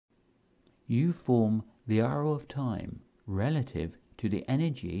you form the arrow of time relative to the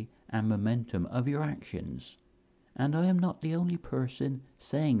energy and momentum of your actions. And I am not the only person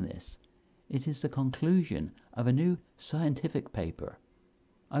saying this. It is the conclusion of a new scientific paper.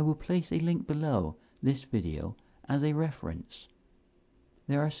 I will place a link below this video as a reference.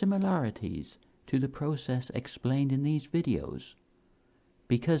 There are similarities to the process explained in these videos.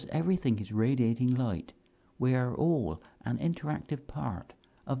 Because everything is radiating light, we are all an interactive part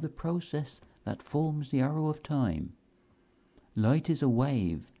of the process that forms the arrow of time. Light is a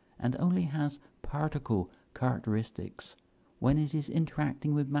wave and only has particle characteristics when it is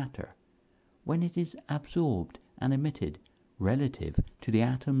interacting with matter, when it is absorbed and emitted relative to the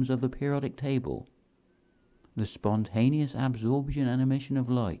atoms of the periodic table. The spontaneous absorption and emission of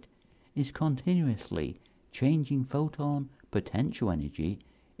light is continuously changing photon potential energy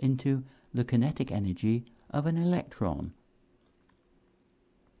into the kinetic energy of an electron.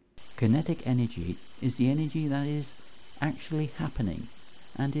 Kinetic energy is the energy that is actually happening,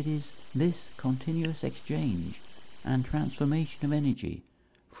 and it is this continuous exchange and transformation of energy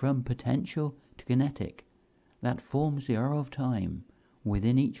from potential to kinetic that forms the arrow of time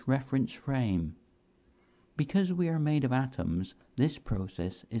within each reference frame. Because we are made of atoms, this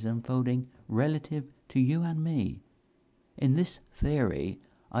process is unfolding relative to you and me. In this theory,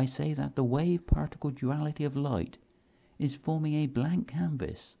 I say that the wave-particle duality of light is forming a blank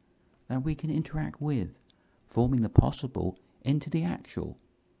canvas that we can interact with, forming the possible into the actual.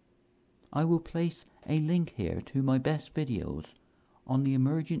 I will place a link here to my best videos on the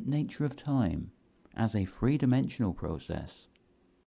emergent nature of time as a three-dimensional process.